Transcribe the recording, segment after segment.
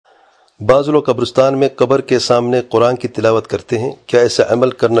بعض لوگ قبرستان میں قبر کے سامنے قرآن کی تلاوت کرتے ہیں، کیا ایسا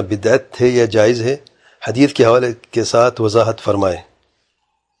عمل کرنا بدعت ہے یا جائز ہے؟ حدیث کے حوالے کے ساتھ وضاحت فرمائیں۔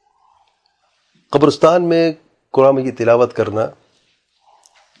 قبرستان میں قرآن کی تلاوت کرنا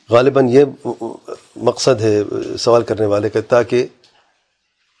غالباً یہ مقصد ہے سوال کرنے والے کا، تاکہ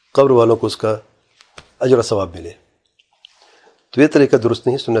قبر والوں کو اس کا اجر و ثواب ملے، تو یہ طریقہ درست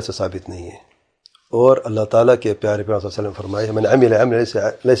نہیں، سنت سے ثابت نہیں ہے۔ اور اللہ تعالیٰ کے پیارے پیغمبر صلی اللہ علیہ وسلم فرمائے من عمل عملا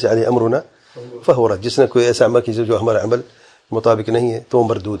لیس علیہ امرنا فہو رد، جس نے کوئی ایسا عمل کیا جو ہمارا عمل مطابق نہیں ہے تو وہ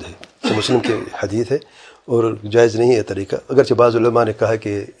مردود ہے۔ یہ مسلم کی حدیث ہے اور جائز نہیں ہے یہ طریقہ، اگرچہ بعض علماء نے کہا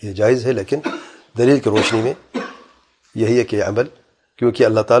کہ یہ جائز ہے، لیکن دلیل کی روشنی میں یہی ہے کہ یہ عمل، کیونکہ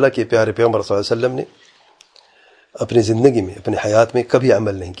اللہ تعالیٰ کے پیارے پیغمبر صلی اللہ علیہ وسلم نے اپنی زندگی میں اپنی حیات میں کبھی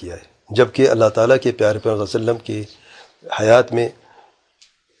عمل نہیں کیا ہے، جبکہ اللہ تعالیٰ کے پیارے پیغمبر صلی اللہ علیہ وسلم کی حیات میں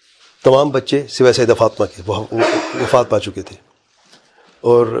تمام بچے سوائے سیدہ فاطمہ کے وہ وفات پا چکے تھے،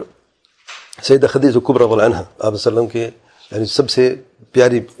 اور سیدہ خدیجہ کبریٰ رضی اللہ عنہا آپ صلی اللہ علیہ وسلم کے یعنی سب سے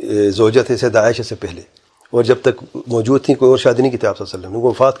پیاری زوجہ تھے سیدہ عائشہ سے پہلے، اور جب تک موجود تھیں کوئی اور شادی نہیں کی تھی آپ صلی اللہ علیہ وسلم نے،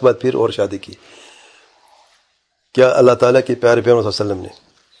 وفات کے بعد پھر اور شادی کی۔ کیا اللہ تعالیٰ کے پیارے پیغمبر صلی اللہ علیہ وسلم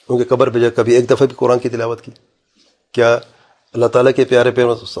نے ان کے قبر پہ جا کبھی ایک دفعہ بھی قرآن کی تلاوت کی؟ کیا اللہ تعالیٰ کے پیارے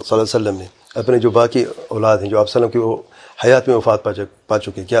پیغمبر صلی اللہ علیہ وسلم نے اپنے جو باقی اولاد ہیں جو آپ صلی اللہ علیہ وسلم کی وہ حیات میں وفات پا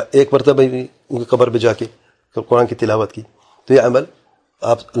چکے، کیا ایک مرتبہ بھی ان کی قبر پہ جا کے قرآن کی تلاوت کی؟ تو یہ عمل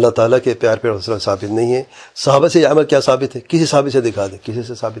آپ اللہ تعالیٰ کے پیارے پیغمبر صلی اللہ علیہ وسلم ثابت نہیں ہے۔ صحابہ سے یہ عمل کیا ثابت ہے؟ کسی صحابی سے دکھا دیں، کسی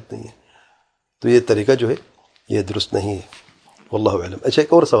سے ثابت نہیں ہے، تو یہ طریقہ جو ہے یہ درست نہیں ہے، واللہ اعلم۔ اچھا،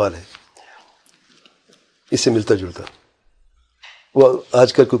 ایک اور سوال ہے اس سے ملتا جلتا، وہ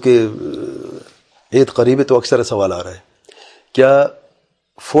آج کل کیونکہ عید قریب ہے تو اکثر سوال آ رہا ہے، کیا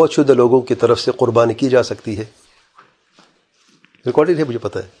فوت شدہ لوگوں کی طرف سے قربانی کی جا سکتی ہے؟ ریکارڈڈ ہے، مجھے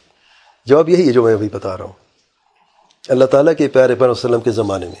پتہ ہے، جواب یہی ہے جو میں ابھی بتا رہا ہوں۔ اللہ تعالیٰ کے پیارے پیغمبر صلی اللہ علیہ وسلم کے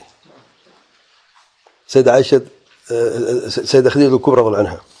زمانے میں سیدہ عائشہ سیدہ خدیجہ کبریٰ رضی اللہ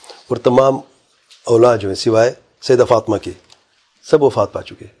عنہا اور تمام اولاد جو ہیں سوائے سیدہ فاطمہ کے سب وفات پا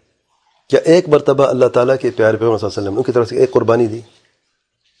چکے، کیا ایک مرتبہ اللہ تعالیٰ کے پیارے پیغمبر صلی اللہ علیہ وسلم ان کی طرف سے ایک قربانی دی؟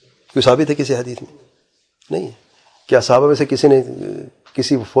 کوئی ثابت ہے کسی حدیث میں؟ نہیں ہے۔ کیا صحابہ میں سے کسی نے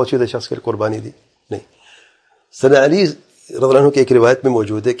کسی فوت شدہ شخص کے قربانی دی؟ نہیں۔ سیدنا علی رضی اللہ عنہ کی ایک روایت میں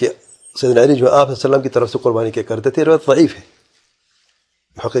موجود ہے کہ سیدنا علی جو آپ صلی اللہ علیہ وسلم کی طرف سے قربانی کیا کرتے تھے، روایت ضعیف ہے،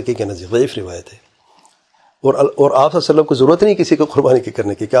 محققین کے نزدیک ضعیف روایت ہے، اور آپ صلی اللہ علیہ وسلم کو ضرورت نہیں کسی کو قربانی کی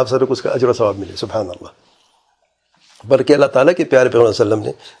کرنے کی کہ آپ صلی اللہ علیہ وسلم کو اس کا اجر و ثواب ملے، سبحان اللہ، بلکہ اللہ تعالیٰ کے پیارے پیغمبر صلی اللہ علیہ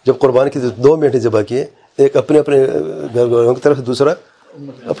وسلم نے جب قربانی کی 2 میٹھے ذبح کیے، ایک اپنے گھر والوں کی طرف سے، دوسرا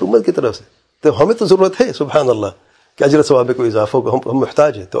اپنی امت کی طرف سے، تو ہمیں تو ضرورت ہے سبحان اللہ کہ اجر و ثواب میں کوئی اضافہ ہوگا، ہم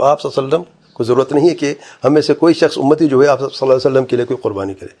محتاج ہیں، تو آپ صلی اللہ علیہ وسلم کو ضرورت نہیں ہے کہ ہم میں سے کوئی شخص امتی جو ہے آپ صلی اللہ علیہ وسلم کے لیے کوئی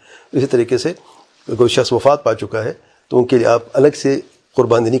قربانی کرے۔ اسی طریقے سے کوئی شخص وفات پا چکا ہے تو ان کے لیے آپ الگ سے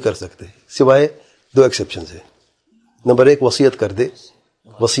قربانی نہیں کر سکتے، سوائے 2 ایکسیپشنز ہیں۔ نمبر 1 وصیت کر دے،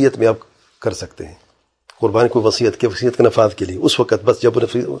 وصیت میں آپ کر سکتے ہیں قربانی، کوئی وصیت کے نفاذ کے لیے اس وقت، بس جب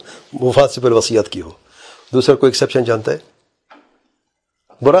وفات سے پہلے وصیت کی ہو۔ دوسرا کوئی ایکسیپشن جانتا ہے؟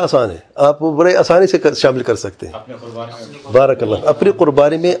 بڑا آسان ہے، آپ وہ بڑے آسانی سے شامل کر سکتے ہیں۔ بارک اللہ، اپنی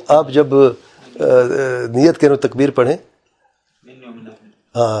قربانی میں آپ جب نیت کریں تکبیر پڑھیں،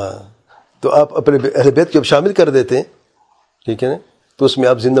 ہاں، تو آپ اپنے اہل بیت کو جب شامل کر دیتے ہیں، ٹھیک ہے نا، تو اس میں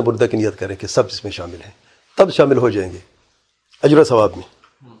آپ زندہ مردہ کی نیت کریں کہ سب اس میں شامل ہیں، تب شامل ہو جائیں گے اجر و ثواب میں۔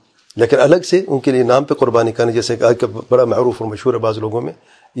 لیکن الگ سے ان کے لیے نام پہ قربانی کرنے، جیسے کہ آج کا بڑا معروف اور مشہور ہے بعض لوگوں میں،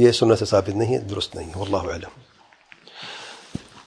 یہ سنت سے ثابت نہیں ہے، درست نہیں ہے، واللہ اعلم۔